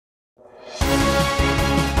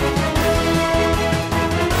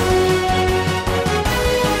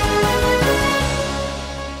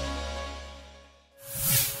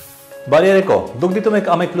Բարերեկո, դուք դիտում եք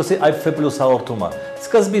Ayb Fe-ի Ayb Fe+ հաղորդումը,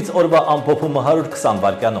 սկզբից օրվա ամփոփումը 120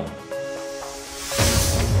 վայրկյանում։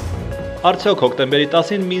 Արդյոք հոկտեմբերի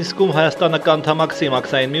 10-ին Մինսկում Հայաստանը կանդամակցի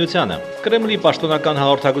Մաքսային միությանը։ Կրեմլի պաշտոնական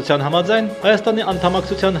հաղորդակցության համաձայն Հայաստանի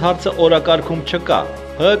անդամակցության հարցը օրակարգում չկա։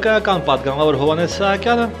 ՀԿ-ական պատգամավոր Հովհաննես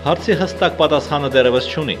Սահակյանը հարցի հստակ պատասխանը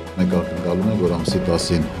դեռևս չունի։ Մենք ակնկալում ենք, որ ամսի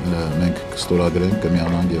 10-ին մենք կստորագրենք,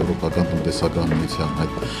 կմիանանք Եվրոպական տնտեսական միության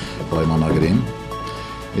այդ պայմանագրին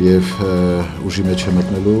եւ ուժի մեջ է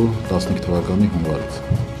մտնելու 15 թվականի հունվարից։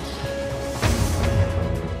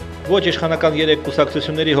 Ոչ իշխանական 3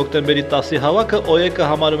 կուսակցությունների հոկտեմբերի 10-ի հավաքը ՕԵԿ-ը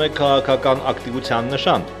համարում է քաղաքական ակտիվության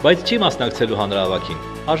նշան, բայց չի մասնակցելու հանրահավաքին։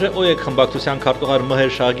 ԱԺ խմբակցության քարտուղար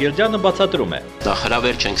Մհեր Շահագերդյանը բացատրում է.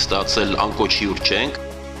 Նախարարվեր չենք ստացել, անկոչիուր չենք։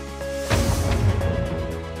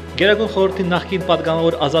 Գերագույն խորհրդի նախկին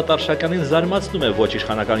պատգամավոր Ազատ Արշակյանին զարմացնում է ոչ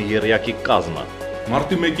իշխանական եռյակի կազմը։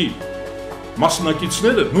 Մարտի 1-ի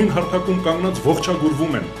մասնակիցները նույն հարթակում կանգնած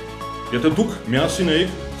ողջագուրվում են։ Եթե դուք միասին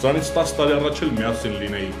էիք, ցանից 10 տարի առաջ էլ միասին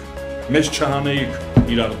լինեիք։ Մեզ չհանեիք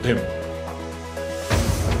իրար դեմ։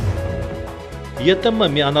 ԵՏՄ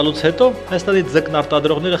միանալուց հետո Հայաստանի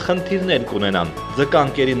ձկնարտադրողները խնդիրներ կունենան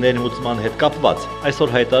ձկանկերի ներմուծման հետ կապված։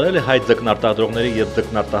 Այսօր հայտարարել է Հայ ձկնարտադրողների եւ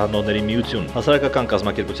ձկնարտահանողների միություն հասարակական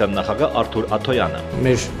կազմակերպության նախագահ Արթուր Աթոյանը։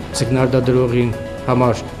 Մեր ձկնարտադրողին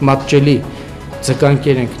համար մատչելի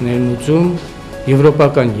ձկանկեր ենք ներմուծում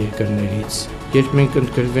եվրոպական երկրներից։ Երբ մենք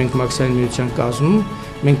ընդգրկվենք Մաքսային միության կազմում,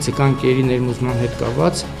 մենք ձկանկերի ներմուծման հետ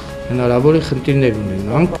կապված հնարավոր է խնդիրներ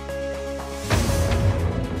ունենանք։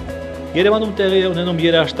 Երևանում տեղի է ունենում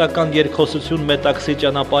երաժշտական երկխոսություն Մետաքսի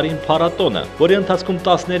ճանապարհին փառատոնը, որի ընթացքում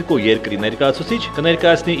 12 երկրի ներկայացուցիչ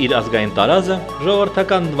կներկայացնի իր ազգային տարազը,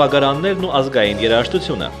 ժողովրդական նվագարաններն ու ազգային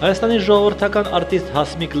երաժշտությունը։ Հայաստանի ժողովրդական արտիստ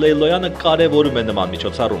Հասմիկ Լեյլոյանը կարևորում է նման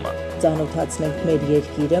միջոցառումը։ Ծանոթացնենք մեր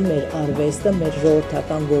երկիրը, մեր արվեստը, մեր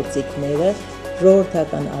ժողովրդական գործիքները,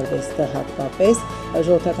 ժողովրդական արվեստը հատկապես,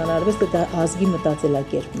 ժողովրդական արվեստը դա ազգի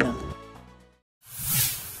մտածելակերպն է։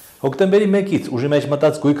 Հոկտեմբերի 1-ից ուժի մեջ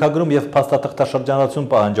մտած գույքագրում եւ փաստաթղթաշրջանառություն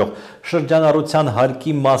պահանջող շրջանառության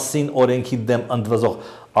հարկի մասին օրենքի դեմ ընդվզող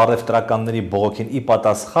առևտրականների բողոքին ի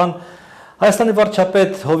պատասխան Հայաստանի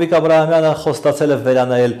վարչապետ Հովիկ Աբրահամյանը խոստացել է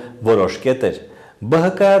վերանայել որոշ կետեր։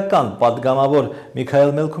 ԲՀԿ-ական պատգամավոր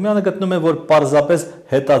Միքայել Մելքումյանը գտնում է, որ պարզապես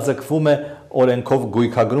հետաձգվում է օրենքով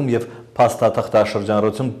գույքագրում եւ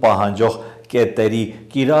փաստաթղթաշրջանառություն պահանջող կետերի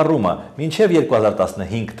կիրառումը մինչև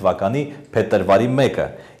 2015 թվականի փետրվարի 1-ը։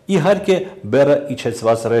 Իհարկե, բեռը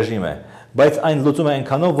իջեցված ռեժիմ է, բայց այն լուծում է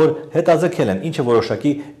այնքանով, որ հետաձգել են, ինչը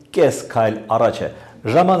որոշակի կես քայլ առաջ է,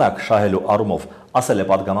 ժամանակ շահելու առումով, ասել է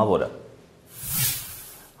պատգամավորը։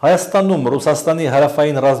 Հայաստանում Ռուսաստանի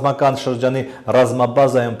հարավային ռազմական շրջանի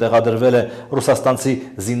ռազմաբազայում տեղադրվել է ռուսաստանցի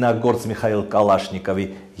զինագործ Միխայիլ Կալաշնիկովի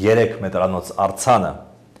 3 մետրանոց արձանը։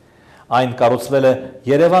 Այն կառուցվել է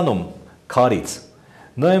Երևանում, Քարից։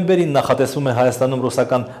 Նոյեմբերին նախատեսվում է Հայաստանում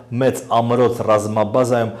ռուսական մեծ ամրոց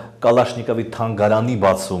ռազմաբազայում Կալաշնիկովի թանգարանի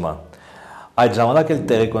բացումը։ Այդ ժամանակ էլ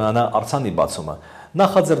տեղի կունենա արձանի բացումը։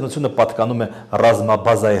 Նախաձեռնությունը պատկանում է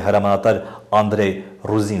ռազմաբազայի հրամանատար Անդրեյ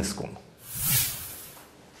Ռուզինսկուն։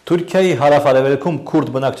 Թուրքիայի հարավ-արևելքում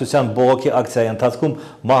քուրդ բնակչության բողոքի ակցիայի ընթացքում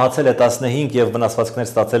մահացել է 15 եւ վնասվածքներ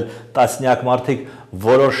ստացել տասնյակ մարդիկ,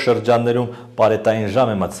 որոշ շրջաններում պարետային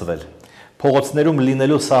ժամ է մտցվել։ Փողոցներում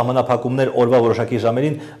լինելու սահմանափակումներ օրվա որոշակի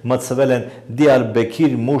ժամերին մտցվել են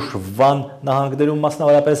Դիարբեքիր, Մուշ, Վան նահանգներում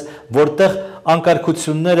մասնավորապես, որտեղ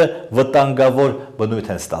անկարգությունները վտանգավոր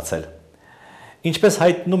բնույթ են ստացել։ Ինչպես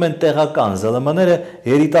հայտնում են տեղական ԶԼՄ-ները,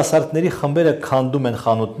 երիտասարդների խմբերը քանդում են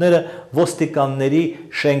խանութները, ոստիկանների,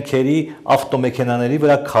 շենքերի, ավտոմեքենաների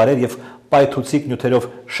վրա քարեր եւ պայթուցիկ նյութերով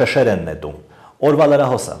շշեր են նետում։ Օրվա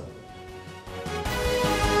լրահոսը։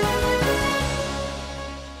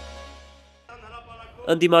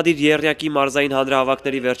 Ընդդիմադիր եռյակի մարզային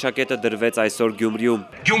հանրահավաքների վերջակետը դրվեց այսօր Գյումրիում։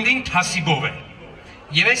 Գյումրին թասիբով է։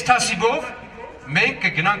 Եվ այս թասիբով մենք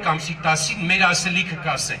կգնանք ամսի 10-ին մեր ասելիքը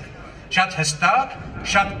կասենք։ Շատ հստակ,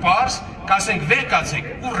 շատ պարզ, կասենք վեր կացեք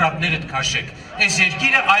ու ռապներդ քաշեք։ Այս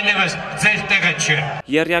երկիրը այլևս ձեր տեղը չէ։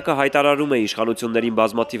 Եռյակը հայտարարում է իշխանություններին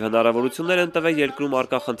բազմաթիվ հնարավորություններ են տվել երկրում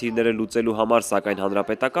առկա խնդիրները լուծելու համար, սակայն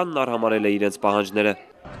հանրապետականն արհամարել է իրենց պահանջները։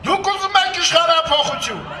 Դուք ուզում եք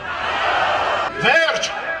իշխանափոխություն։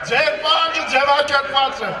 Վերջ, ձեր պահանջը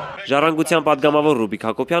ձևակերպված է։ Ժառանգության պատգամավոր Ռուբիկ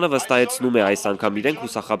Հակոբյանը վստահեցնում է այս անգամ իրենք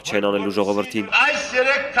հուսախաբ չեն անելու ժողովրդին։ Այս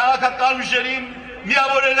 3 քաղաքական ուժերին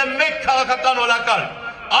միավորել է մեկ քաղաքական օրակարգ,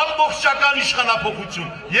 ամբողջական իշխանափոխություն,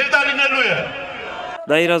 եւ դա լինելու է։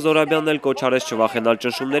 Նաիրա Զորաբյանն էլ կոչ արեց չվախենալ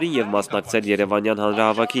ճնշումներին եւ մասնակցել Երևանյան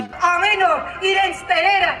հանրահավաքին։ Ամեն օր իրենց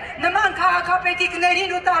տերերը նման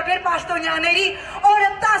քաղաքապետիկներին ու տարբեր պաշտոնյաների օրը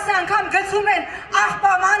 10 անգամ գցում են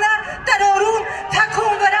աղբամանը, տրորում,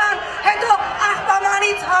 թքում վրան, հետո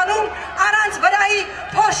աղբամանից հանում, առանց վրայի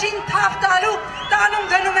փոշին թափ տալու, տանում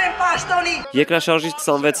գնում են պաշտոնի։ Երկրաշարժից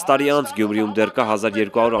 26 տարի անց Գյումրիում դեռ կա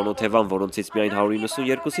 1200 անօթևան, որոնցից միայն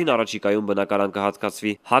 192-ին առաջիկայում բնակարան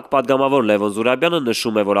կհատկացվի։ ՀԱԿ պատգամավոր Լևոն Զուրաբյանը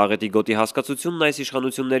նշում է, որ աղետի գոտի հասկացությունն այս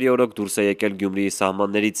իշխանությունների օրոք դուրս է եկել Գյումրիի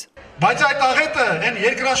սահմաններից։ Բայց այդ աղետը այն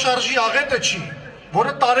երկրաշարժի աղետը չի,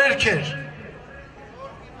 որը տարերք էր։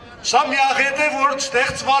 Սա մի աղետ է, որ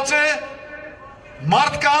ստեղծված է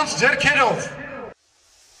մարդկանց ձեռքերով։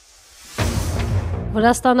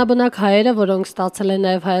 Վրաստանաբնակ հայերը, որոնք ստացել են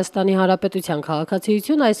նաև Հայաստանի Հանրապետության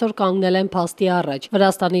քաղաքացիություն, այսօր կանգնել են փաստի առաջ։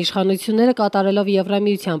 Վրաստանի իշխանությունները կատարելով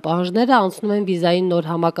Եվրամիության պահանջները անցնում են վիզային նոր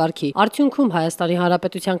համակարգի։ Արդյունքում Հայաստանի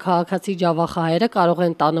Հանրապետության քաղաքացի ջավախահայերը կարող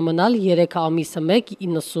են տանը մնալ 3 ամիսը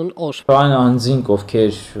 1-90 օր։ Այն անձինք,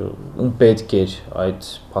 ովքեր ում պետք էր այդ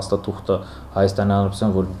փաստաթուղթը Հայաստանի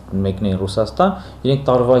Հանրապետության, որ մեկն է Ռուսաստան, իրենք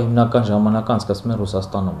տարվա հիմնական ժամանակը անցկացնում են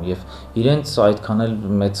Ռուսաստանում եւ իրենց այդքան էլ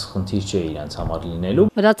մեծ խնդիր չէ իրենց համար լինելու։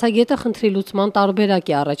 Վրացագետը խնդրի լուծման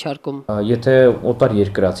տարբերակ է առաջարկում։ Եթե օտար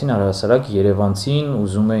երկրացին, առհասարակ Երևանցին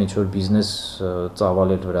ուզում է ինչ-որ բիզնես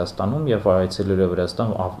ծավալել Վրաստանում եւ այցելել է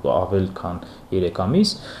Վրաստան ավել քան 3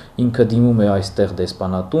 ամիս, ինքը դիմում է այստեղ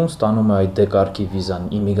դեսպանատուն, ստանում է այդ դեկարգի վիզան,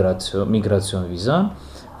 միգրացիոն վիզան,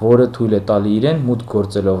 որը թույլ է տալի իրեն մուտք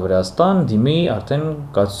գործելով Վրաստան, դիմի արդեն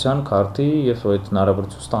կացության քարտի եւ այդ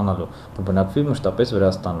հնարավորություն ստանալու, որ բնակվի մշտապես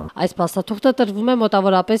Վրաստանում։ Այս փաստաթուղթը տրվում է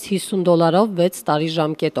մոտավորապես $50 6 տարի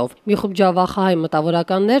ժամկետով։ Մի խումբ ջավախահայ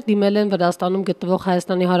մտավորականներ դիմել են Վրաստանում գտնվող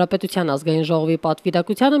Հայաստանի Հանրապետության ազգային ժողովի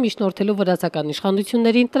պատվիրակությանը միջնորդելու վրացական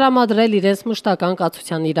իշխանություններին տրամադրել իրենց մշտական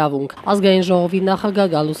կացության իրավունք։ Ազգային ժողովի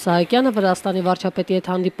նախագահ Գալուս Սահակյանը Վրաստանի վարչապետի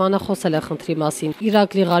հետ հանդիպմանը խոսել է խնդրի մասին։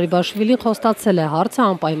 Իրակլի Ղարիբաշվիլին խոստացել է հարցը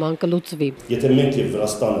անպայման կլուծվի։ Եթե մենք եւ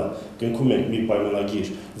Վրաստանը կնքում ենք մի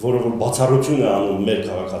պայմանագիր, որը որ բացառություն է անում մեր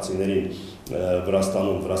քաղաքացիներին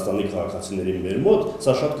Վրաստանում, Վրաստանի քաղաքացիներին մեր մոտ,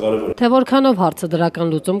 սա շատ կարևոր է։ Թե որքանով հարցը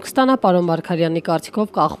դրական լուծում կստանա, պարոն Մարգարյանի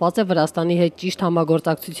կարծիքով կախված է Վրաստանի հետ ճիշտ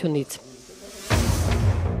համագործակցությունից։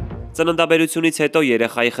 Ծննդաբերությունից հետո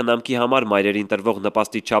երեխայի խնամքի համար մայրերին տրվող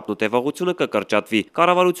նպաստի չափն ու տևողությունը կկրճատվի։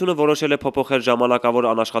 Կառավարությունը որոշել է փոփոխել ժամանակավոր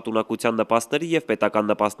անաշխատունակության նպաստների եւ պետական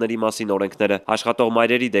նպաստների մասին օրենքները։ Աշխատող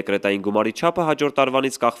մայրերի դեկրետային գումարի չափը հաջորդ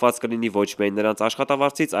տարվանից կախված կլինի ոչ միայն նրանց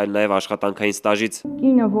աշխատավարձից, այլ նաեւ աշխատանքային ստաժից։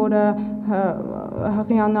 Կինը, որը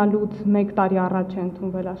հղիանալուց 1 տարի առաջ է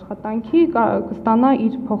ընդունվել աշխատանքի, կստանա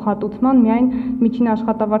իր փոխհատուցման միայն միջին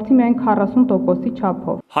աշխատավարձի միայն 40%-ի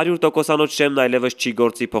չափով։ 100%-անոց շեմն այլևս չի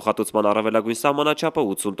գործի, փոխհատուցման առավելագույն սահմանաչափը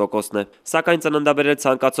 80%-ն է։ Սակայն ծննդաբերել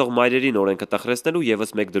ցանկացող մայրերին օրենքը տխրեցնելու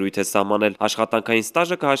եւս մեկ դրույթ է սահմանել։ Աշխատանքային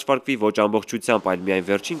ստաժը կհաշվարկվի ոչ ամբողջությամբ, այլ միայն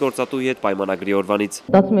վերջին գործատուի հետ պայմանագրի օրվանից։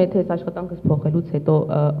 Ստացվում է, թե այս աշխատանքս փոխելուց հետո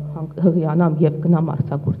հղիանամ եւ գնամ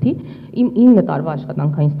արձակուրդի, իմ 9 տարվա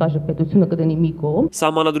աշխատանքային ստաժը պետությունը կդնի մի կողմ։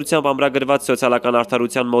 Սահմանադրությամբ ամրագրված սոցիալական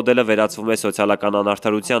արդարության մոդելը վերածվում է սոցիալական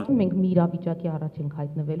անարդարության։ Մենք մի իրավիճակի առաջ ենք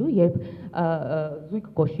հայտնվելու, երբ զույգ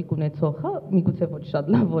կոշիկ ունեցողը, միգուցե ոչ շատ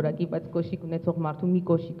լավ որակի, բայց կոշիկ ունեցող մարդու մի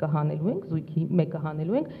կոշիկը հանելու ենք, զույգի մեկը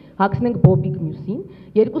հանելու ենք, հագցնենք բոբիկ մյուսին,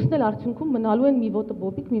 երկուսն էլ արդյունքում մնալու են մի ոտը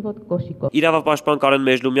բոբիկ, մի ոտը կոշիկով։ Իրավապաշտպան Կարեն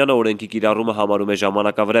Մեժլումյանը օրենքի կիրառումը համարում է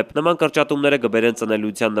ժամանակավրեպ։ Նման կրճատումները կբերեն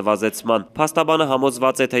ծնելիության նվազեցման։ Փաստաբանը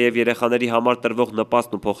համոզված է, թեև երեխաների համար տրվող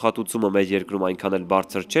նպաստն ու փոխհատուցումը մեր երկրում այնքան էլ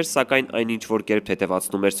բարձր չէր, սակայն այն ինչ որ կերպ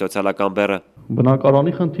թեթևացնում էր սոցիալական բեռը։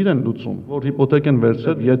 Բնակարանի խնդիր են լուծում, որ հիպոթեք են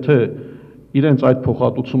վերցրել, եթե իրենց այդ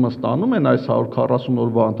փոխհատուցումը ստանում են այս 140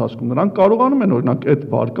 օրվա ընթացքում, նրանք կարողանում են օրինակ այդ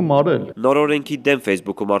վարկը մարել։ Նոր օրենքի դեմ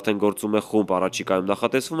Facebook-ում արդեն գործում է խումբ, առաջիկայում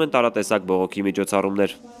նախատեսվում են տարատեսակ բողոքի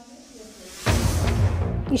միջոցառումներ։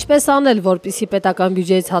 Ինչպես անել, որպեսզի պետական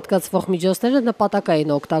բյուջեից հատկացվող միջոցները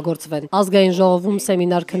նպատակային օգտագործվեն։ Ազգային ժողովում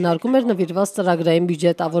սեմինար քննարկում էր նվիրված ծրագրային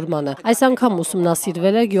բյուջետավորմանը։ Այս անգամ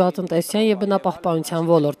ուսումնասիրվել է գյուղատնտեսության եւ բնապահպանության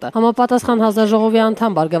ոլորտը։ Համապատասխան հանձնաժողովի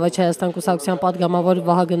անդամ Բարգավաճ Հայաստան կուսակցության падգամավոր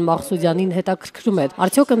Վահագն Մաղսուդյանին հետաքրքրում էր,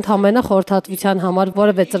 արդյոք ընդհանրապես խորհրդատվության համար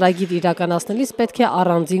որևէ ծրագիր իրականացնելիս պետք է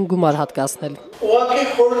առանձին գումար հատկացնել։ Ուղղակի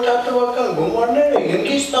խորհրդատվական գումարները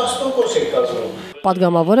 5-10% է կազմում։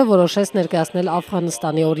 Падգամավորը որոշեց ներկայացնել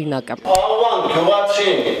Աֆղանստանի օրինակը։ Աղվան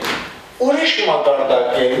գյուղացին ուրիշ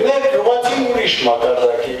մակարդակ է, մեր գյուղացին ուրիշ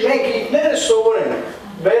մակարդակ է։ Մենք ինքները սովորեն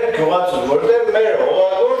մեր գյուղացին, որտեղ մեր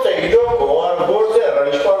հողագործը իրոք հողագործ է,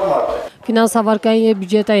 ռեժպար մարդ է։ Ֆինանսավարկային եւ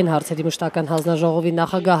բյուջետային հարցերի մշտական հանձնաժողովի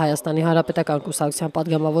նախագահ Հայաստանի Հանրապետական կուսակցության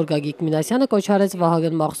падգամավոր Գագիկ Մինասյանը կոչ արեց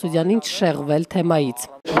Վահագն Մաղսուդյանին չշեղվել թեմայից։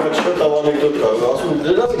 Չկա անեկդոտ կա, ասում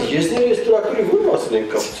դրանց ես տրակտորի ո՞ր մասին ենք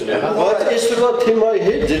կապությունել։ Բայց այսօրվա թեմայի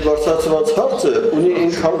հետ ձեր բարձրացված հարցը ունի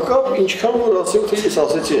այնքան կապ, ինչքան որ ասենք թե ես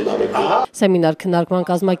ասեցի այն ամենը։ Սեմինար քննարկման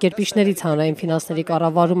կազմակերպիչներից հանրային ֆինանսների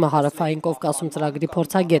կառավարումը Հարավային Կովկասում ծրագրի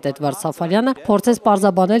փորձագետ Էդվարդ Սաֆարյանը փորձեց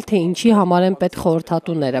պարզաբանել, թե ինչի համար են պետք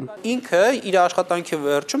խորհրդատուները։ Ինքը իր աշխատանքի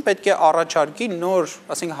վերջում պետք է առաջարկի նոր,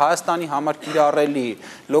 ասենք Հայաստանի համար կիրառելի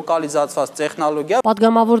լոկալիզացված տեխնոլոգիա։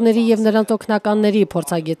 Պատգամավորների եւ նրանց օգնականների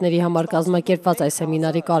փորձագետների համար կազմակերպված այս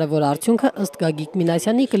սեմինարի կարևոր արդյունքը ըստ Գագիկ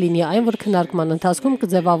Մինասյանի կլինի այն, որ քննարկման ընթացքում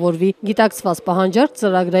կձևավորվի գիտակցված պահանջարկ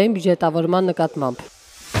ծրագրային բյուջետավորման նկատմամբ։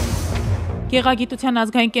 Գեղագիտության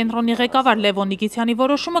ազգային կենտրոնի ղեկավար Լևոն Նիգիցյանի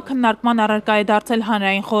որոշումը քննարկման առարկա է դարձել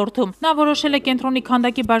հանրային խորհրդում։ Նա որոշել է կենտրոնի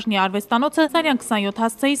քանդակի բաժնի արվեստանոցը Սարյան 27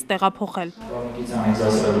 հասցեից տեղափոխել։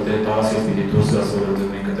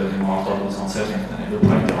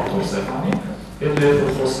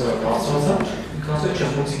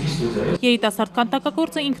 Երիտասարդ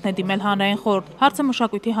քանդակագործը ինքն է դիմել հանրային խորհուրդ, հարցը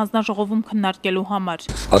մշակույթի հանձնաժողովում քննարկելու համար։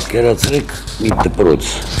 Պատկերացրեք մի դպրոց,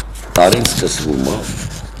 տարին սկսվում է,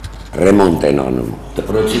 ռեմոնտ են անում։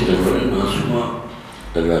 Դպրոցի տնօրենն ասում է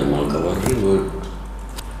տվյալ մանկավարժին, որ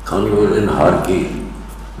քանի որ այն հարկի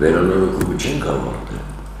վերանորոգումը չենք ավարտել,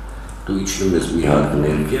 դու իջնում ես մի հարկ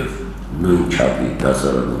ներքև, նույն չափի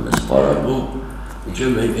դասարանում ես պարապում,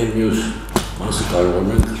 ինչեւ մենք այն մյուս մասը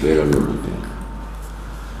կարողանում ենք վերանորոգենք։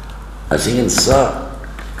 Այսինքն սա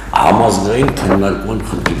համազգային քննարկման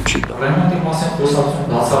խնդիր չի դա։ Ռեմոնտի մասին խոսակցություն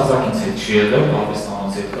բացարձակից հետ չի եղել,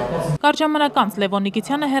 արվեստանոցի հետ կապված։ Կարճ ժամանակ անց Լևոն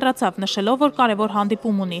Նիգիցյանը հեռացավ, նշելով, որ կարևոր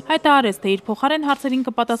հանդիպում ունի։ Հայտարարեց, թե իր փոխարեն հարցերին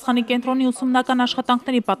կպատասխանի կենտրոնի ուսումնական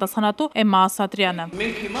աշխատանքների պատասխանատու Էմմա Ասատրյանը։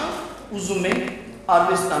 Մենք հիմա ուզում ենք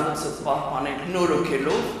արվեստանոցը պահպանենք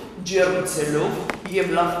նորոգելով, ջերմացելով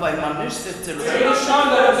եւ լավ պայմաններ ստեղծելով։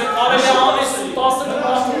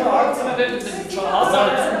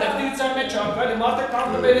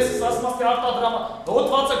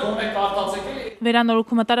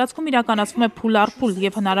 Վերանորոգումը տարածքում իրականացվում է փուլ առ փուլ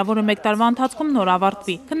եւ հնարավոր է 1 տարվա ընթացքում նոր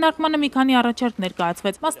ավարտվի։ Քննարկմանը մի քանի առաջարկ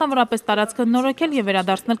ներկայացվեց, մասնավորապես տարածքը նորոգել եւ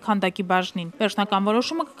վերադարձնել քանդակի բաժնին։ Վերջնական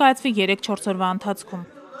որոշումը կկայացվի 3-4 օրվա ընթացքում։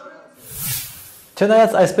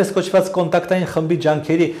 Չնայած այսպես կոչված կոնտակտային խմբի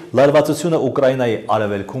ջանքերի լարվածությունը Ուկրաինայի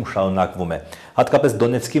արևելքում շարունակվում է։ Հատկապես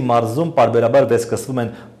Դոնեցկի մարզում պարբերաբար վերսկսվում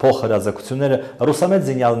են փոխհրաձգությունները ռուսամետ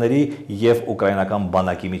զինյալների եւ ուկրաինական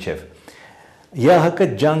բանակի միջև։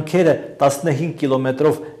 ԵԱՀԿ ջանքերը 15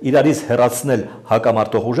 կիլոմետրով իրարից հեռացնել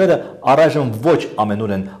հակամարտող ուժերը առայժմ ոչ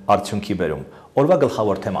ամենուր են արդյունքի բերում։ Օրվա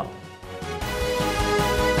գլխավոր թեման։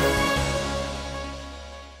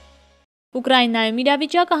 Ուկրաինայում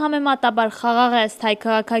իրավիճակը համեմատաբար խաղաղ է ըստ հայ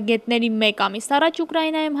քաղաքագետների մեկ ամիս առաջ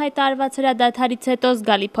Ուկրաինայում հայտարարված հրադադարից հետո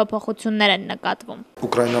զգալի փոփոխություններ են նկատվում։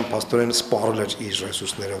 Ուկրաինան փաստորեն սպառել էր իր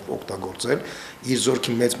ռեսուրսները օգտագործել, իր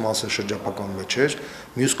զորքի մեծ մասը շրջապատման մեջ էր,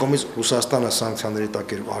 մյուս կողմից Ռուսաստանը սանկցիաների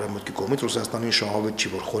տակ էր արևմուտքի կողմից, Ռուսաստանին շահավետ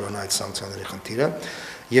չի, որ խորանա այդ սանկցիաների խնդիրը,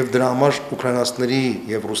 եւ դրա համար ուկրաինացիների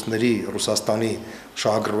եւ ռուսների Ռուսաստանի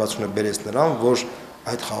շահագրգռվածությունը բերեց նրան, որ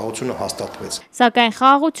այդ խաղաղությունը հաստատվեց։ Սակայն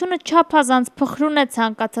խաղաղությունը չափազանց փխրուն է,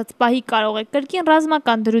 ցանկացած պահի կարող է կրկին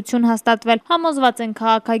ռազմական դրություն հաստատվել, համոզված են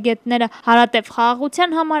քաղաքագետները, հարատև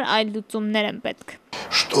խաղաղության համար այլ լուծումներ են պետք։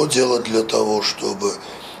 Что делать для того, чтобы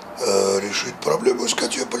решить проблему,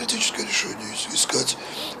 искать ее политическое решение, искать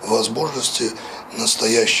возможности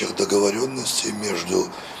настоящих договоренностей между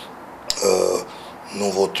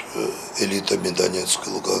элитами Донецка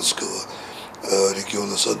и Луганского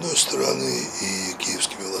региона с одной стороны и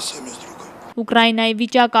киевскими властями с другой. Ուկրաինայի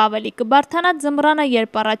վիճակը ավելի կբարդանա, ձմռանը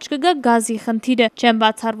երբ առաջ կգա գազի խնդիրը, չեն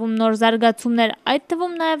բացառվում նոր զարգացումներ, այդ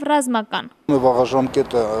թվում նաև ռազմական։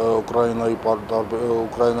 Վաղաժամկետ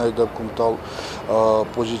Ուկրաինայի դեպքում տալ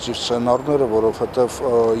պոզիտիվ սցենարները, որովհետև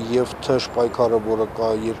եւ թեժ պայքարը, որը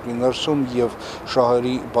կա երկրի ներսում, եւ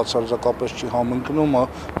շահերի բացարձակապես չի համընկնումը,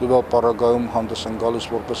 դրա պարագայում հանդես են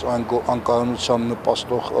գալիս որպես անկայունության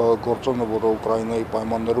նպաստող գործոնը, որը Ուկրաինայի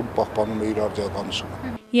պայմաններում պահպանում է իր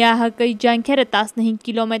արդիականությունը։ ԵԱՀԿ-ի ջանքերը 15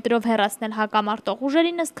 կիլոմետրով հեռացնել հակամարտող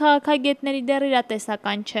ուժերին ըստ քաղաքագետների դեռ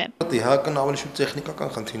իրատեսական չէ։ ԵԱՀԿ-ն ավելի շուտ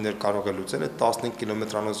տեխնիկական խնդիրներ կարող է լուծել, 15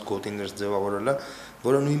 կիլոմետրանոց գոտիներ ձևավորելը,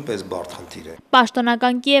 որը նույնպես բարդ խնդիր է։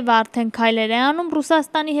 Պաշտոնական Կիևը արդեն քայլեր է անում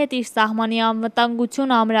Ռուսաստանի հետ իր սահմանի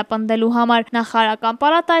անվտանգությունը ամրապնդելու համար։ Նախարարական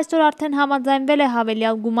պալատը այսօր արդեն համաձայնվել է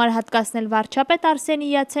հավելյալ գումար հատկացնել վարչապետ Արսենի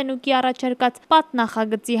Յացենյուկի առաջարկած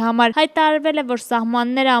պատնախագծի համար։ Հայտարարվել է, որ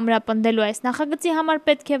սահմանները ամրապնդելու այս նախագծի համար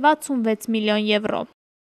պետք է 66 միլիոն եվրո։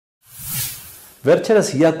 Վերջերս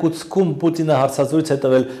Յակուտսկում Պուտինը հարցազրույց է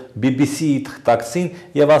տվել BBC-ի թղթակցին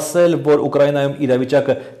եւ ասել, որ Ուկրաինայում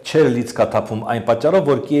իրավիճակը չէր լիցքաթափում այն պատճառով,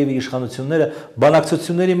 որ Կիևի իշխանությունները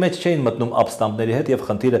բանակցությունների մեջ չէին մտնում ապստամբների հետ եւ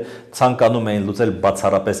խնդիրը ցանկանում էին լուծել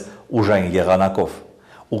բացառապես ուժային եղանակով,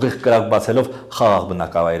 ուղիղ կրակ բացելով խաղաղ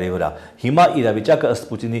բնակավայրերի վրա։ Հիմա իրավիճակը ըստ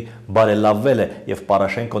Պուտինի բարելավվել է եւ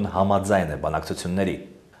Պորոշենկոն համաձայն է բանակցությունների։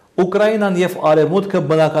 Ուկրաինան եւ Արևմուտքը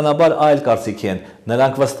բնականաբար այլ կարծիքի են։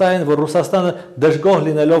 Նրանք վստահ են, որ Ռուսաստանը դժգոհ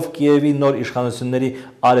լինելով Կիևի նոր իշխանությունների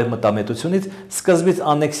արևմտամետությունից սկզբից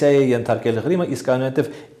անեքսիայի է ենթարկել Ղրիմը, իսկ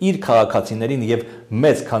այնուհետև իր քաղաքացիներին եւ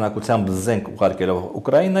մեծ քանակությամբ զենք ուղարկելով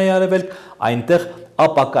Ուկրաինայի արևելք, այնտեղ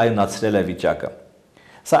ապակայունացրել է վիճակը։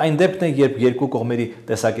 Սա այն դեպքն է, երբ երկու կողմերի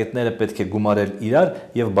տեսակետները պետք է գումարել իրար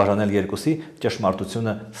եւ բաժանել երկուսի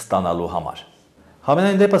ճշմարտությունը ստանալու համար։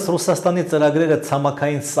 Համենայն դեպս Ռուսաստանի ծրագրերը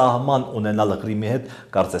ցամաքային սահման ունենալ Ղրիմի հետ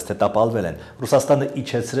կարծես թե տապալվել են։ Ռուսաստանը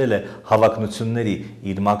իջեցրել է հավակնությունների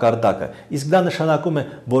իր մակարդակը, իսկ դա նշանակում է,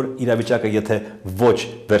 որ իրավիճակը եթե ոչ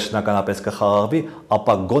վերջնականապես կխաղաղվի,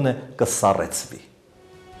 ապա գոնե կսառեցվի։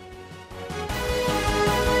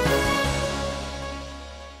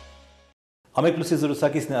 Ամեկ+-ի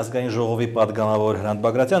զրուցակիցն է ազգային ժողովի պատգամավոր Հրանտ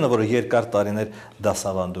Բագրատյանը, որը երկար տարիներ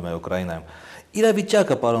դասավանդում է Ուկրաինայում։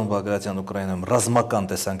 Իրավիճակը, պարոն Բագրատյան, Ուկրաինայում ռազմական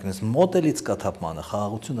տեսանկյունից մոտ է լիցքաթափմանը,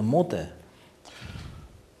 խաղաղությունը մոտ է։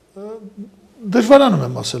 Դժվարանում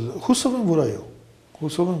եմ ասել, հուսով եմ, որ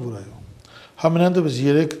այո։ Համենայն դեպս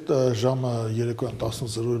 3 ժամը երեկոյան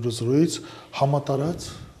 10:00-ից համատարած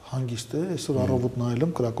հանգիստ է, այսօր առավոտ նայել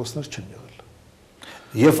եմ, կրակոցներ չեն եղել։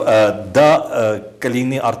 Եվ դա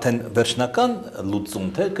կլինի արդեն վերջնական լուծում,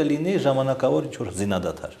 թե կլինի ժամանակավոր ինչ-որ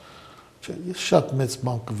զինադադար։ Չէ, ես շատ մեծ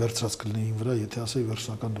բան կվերցրած կլինեի իմ վրա, եթե ասեի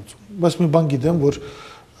վերջնական լուծում։ Բայց մի բան գիտեմ, որ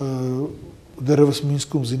դեռևս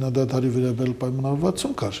Մինսկում զինադադարի վերաբերյալ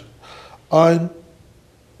պայմանավորվածություն կար, այն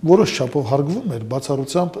որոշ չափով հարգվում էր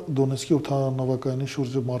բացառությամբ Դոնեցկի օդանավակայանի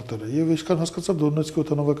շուրջը մարտերը։ Եվ ինչքան հասկացա, Դոնեցկի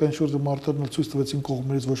օդանավակայանի շուրջը մարտերն ցույց տվեցին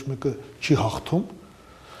կողմերից ոչ մեկը չի հաղթում,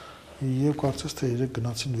 եւ կարծես թե իրենք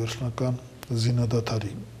գնացին վերջնական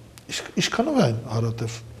զինադադարի։ Ինչքանով է այն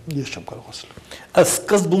հարատև, ես չեմ կարող ասել։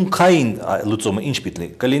 Սկզբունքային լուծումը ինչ պիտի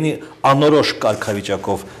կլինի անորոշ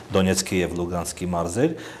կարգավիճակով Դոնեցկի եւ Լուգանսկի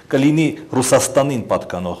մարզեր, կլինի Ռուսաստանին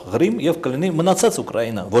պատկանող Ղրիմ եւ կլինի մնացած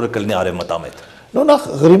Ուկրաինա, որը կլինի արևմտամետ։ Նախ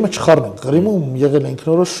Ղրիմը չխառնենք։ Ղրիմում եղել է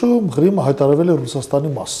ինքնորոշում, Ղրիմը հայտարարվել է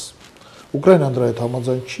Ռուսաստանի մաս։ Ուկրաինան դրա հետ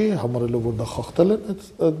համաձայն չի, համարելով որ դա խախտել են այդ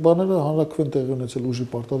բաները, հանրակրվեն տեղի ունեցել ուժի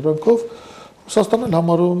պարտադրանքով։ Ռուսաստանն էլ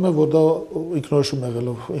համարում է, որ դա ինքնորոշում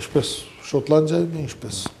եղելով ինչպես Շոտլանդիայում,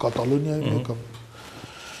 ինչպես Կատալոնիայում եկավ։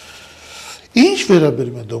 Ինչ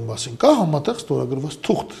վերաբերում է Դոնբասին, կա համատեղ ստորագրված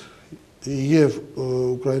թուղթ եւ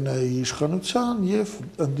Ուկրաինայի իշխանության եւ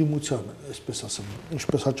ընդդիմության, այսպես ասեմ,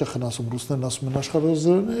 ինչպես հաճախ են ասում ռուսներն ասում են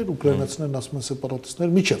աշխարհազորներ, ուկրաինացիներն ասում են սեպարատիստներ,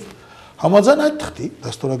 միջև համաձայն այդ թղթի, դա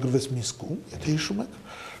ստորագրվեց Մինսկում, եթե հիշում եք,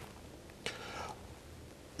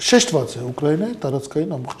 շեշտված է Ուկրաինայի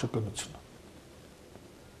տարածքային ամբողջականությունը։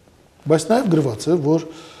 Բայց նաև գրված է, որ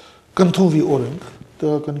կընդունվի օրենք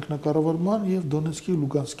տեղական ինքնակառավարման եւ Դոնեցկի ու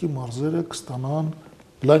Լուգանսկի մարզերը կստանան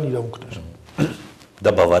լայն իրավունքներ։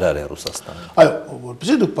 Դա բավարար է Ռուսաստանը։ Այո,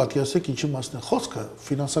 որպեսզի դուք պատկերացրեք ինչի մասն է խոսքը,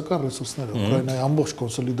 ֆինանսական ռեսուրսները Ուկրաինայի ամբողջ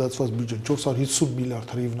կոնսոլիդացված բյուջեն 450 միլիարդ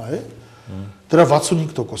հրիվնա է, դրա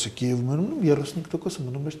 65%-ը Կիևում է մնում, 35%-ը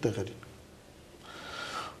մնում է տեղերին։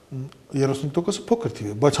 35%-ը փոքր թիվ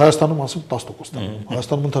է, բայց Հայաստանում ասում 10% է,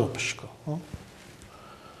 Հայաստանում ընդհանրապես չկա։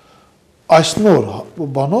 Այս նոր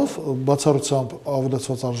բանով բացառությամբ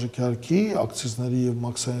ավելացված արժեքի հարկի, ակցիզների եւ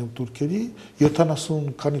մաքսային турքերի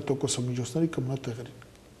 70 քանի տոկոսը միջոցների կմնա տեղերին։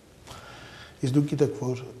 Իսկ դուք գիտեք,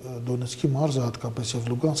 որ Դոնեցկի մարզը հատկապես եւ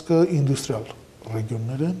Լուգանսկը ինդուստրիալ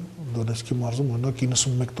ռեգիոններ են, Դոնեցկի մարզում օրինակ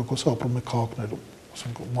 91% ապրում է քաղաքներում,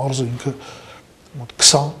 ասենք մարզը ինքը մոտ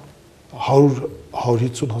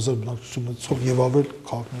 20-100-150 հազար բնակչություն ունեցող եւ ավել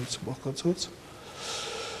քաղաքներից բաղկացած։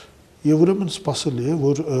 Եվ ուրեմն սպասելի է,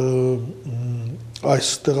 որ այս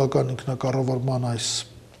տեղական ինքնակառավարման այս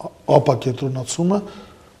ապակենտրոնացումը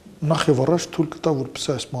նախ եւ առաջ թույլ կտա,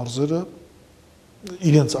 որպեսզի այս մարզերը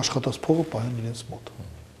իրենց աշխատած փողը պահեն իրենց մոտ։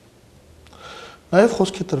 Նաեւ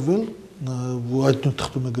խոսք է տրվել, այդ նույն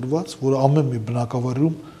թղթում է գրված, որ ամեն մի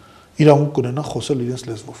բնակավայրում իրավունք կունենա խոսել իրենց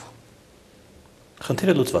լեզվով։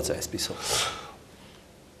 Խնդիրը լուծված է այսպիսով։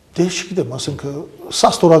 Դե չգիտեմ, ասենք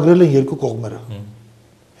սա ստորագրել են երկու կողմերը։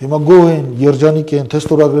 Հիմա գոհ են, երջանիկ են, թե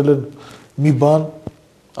ստորագրել են մի բան,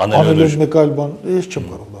 անելու են մեկ այլ բան, ես չեմ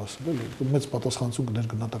կարող դա ասել, մեծ պատասխանատվություն կներ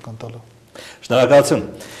գնահատական տալը։ Շնորհակալություն։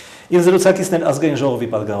 Իմ զրուցակիցն էր ազգային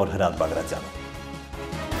ժողովի պատգամավոր Հրանտ Բագրատյանը։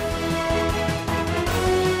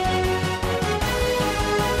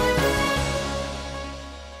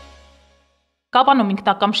 Կապանում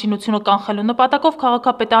ինքնակամ շինությունը կանխելու նպատակով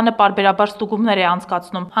քաղաքապետարանը պարբերաբար ստուգումներ է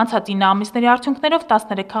անցկացնում։ Անցած 9 ամիսների արդյունքներով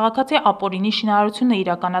 13 քաղաքացի ապօրինի շինարարություն է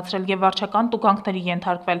իրականացրել եւ վարչական տուգանքների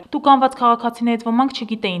ենթարկվել։ Տուգանված քաղաքացիներից ոմանք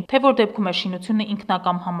չգիտեին, թե որ դեպքում է շինությունը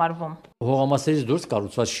ինքնակամ համարվում։ Հողամասերից դուրս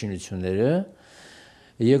կառուցված շինությունները,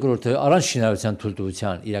 երկրորդը առանց շինարարության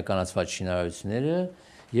թույլտվության իրականացված շինարարությունները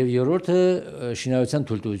եւ երրորդը շինարարության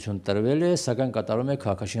թույլտվություն տրվել է, սակայն կատարում է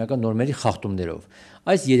քաղաքաշինական նորմերի խախտումներով։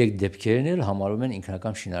 Այս 3 դեպքերն էլ համարվում են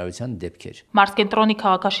ինքնակամ շինարարության դեպքեր։ Մարզկենտրոնի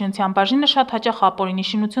քաղաքաշինության բաժինը շատ հաճախ ապօրինի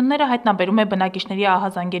շինությունները հայտնաբերում է բնակիչների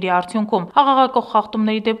ահազանգերի արդյունքում։ Աղաղակող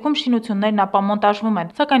խախտումների դեպքում շինություններն ապամոնտաժվում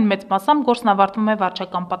են, սակայն մեծ մասամբ գործն ավարտվում է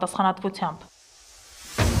վարչական պատասխանատվությամբ։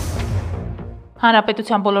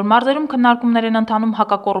 Հանրապետության բոլոր մարզերում քննարկումներ են ընթանում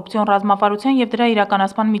հակակոռուպցիոն ռազմավարության եւ դրա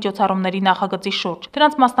իրականացման միջոցառումների նախագծի շուրջ։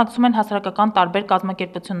 Դրանց մասնակցում են հասարակական տարբեր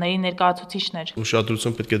կազմակերպությունների ներկայացուցիչներ։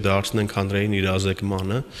 Ուշադրություն պետք է դարձնենք հանրային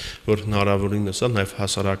իրազեկմանը, որ հնարավորինս նաեւ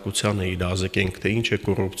հասարակությանը իրազեկենք, թե ինչ է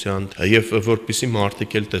կոռուպցիան, եւ որպիսի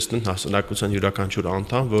մարդիկ էլ տեսնեն հասարակության յուրաքանչյուր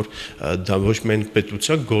անդամ, որ դա ոչ միայն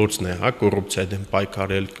պետության գործն է, հա, կոռուպցիայի դեմ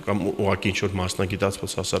պայքարել կամ ուղղակի ինչ-որ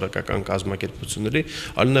մասնագիտացված հասարակական կազմակերպությունների,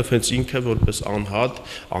 այլ նաեւ հենց ինքը որպես անհատ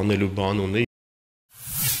անելու բան ունի։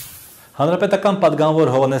 Հանրապետական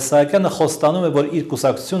պատգամավոր Հովհաննես Սահակյանը խոստանում է, որ իր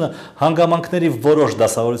կուսակցությունը հանգամանքների որոշ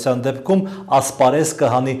դասավորության դեպքում ասպարեզ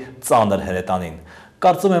կհանի ծանր հրետանին։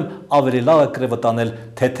 Կարծում եմ ավելի լավ է կրեվը տանել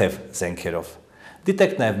թեթև զենքերով։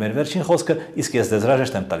 Դիտեք նաև մեր վերջին խոսքը, իսկ ես ձեզ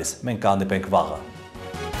հրաժեշտ եմ տալիս։ Մենք կհանդիպենք վաղը։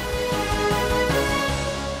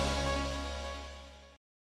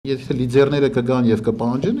 Եթե լիդերները կգան եւ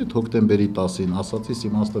կպահանջեն այդ հոկտեմբերի 10-ին, ասացիս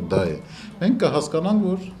իմաստը դա է։ Մենք կհասկանանք,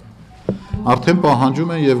 որ արդեն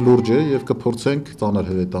պահանջում են եւ լուրջ է եւ կփորձենք ծանր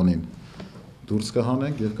հրետանին դուրս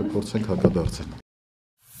կհանենք եւ кփորձենք հակադարձել։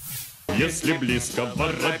 Если близко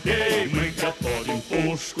воробей, мы готовим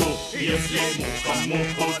пушку, если муха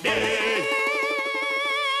муху бей,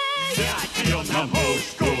 взять ее на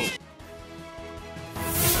мушку.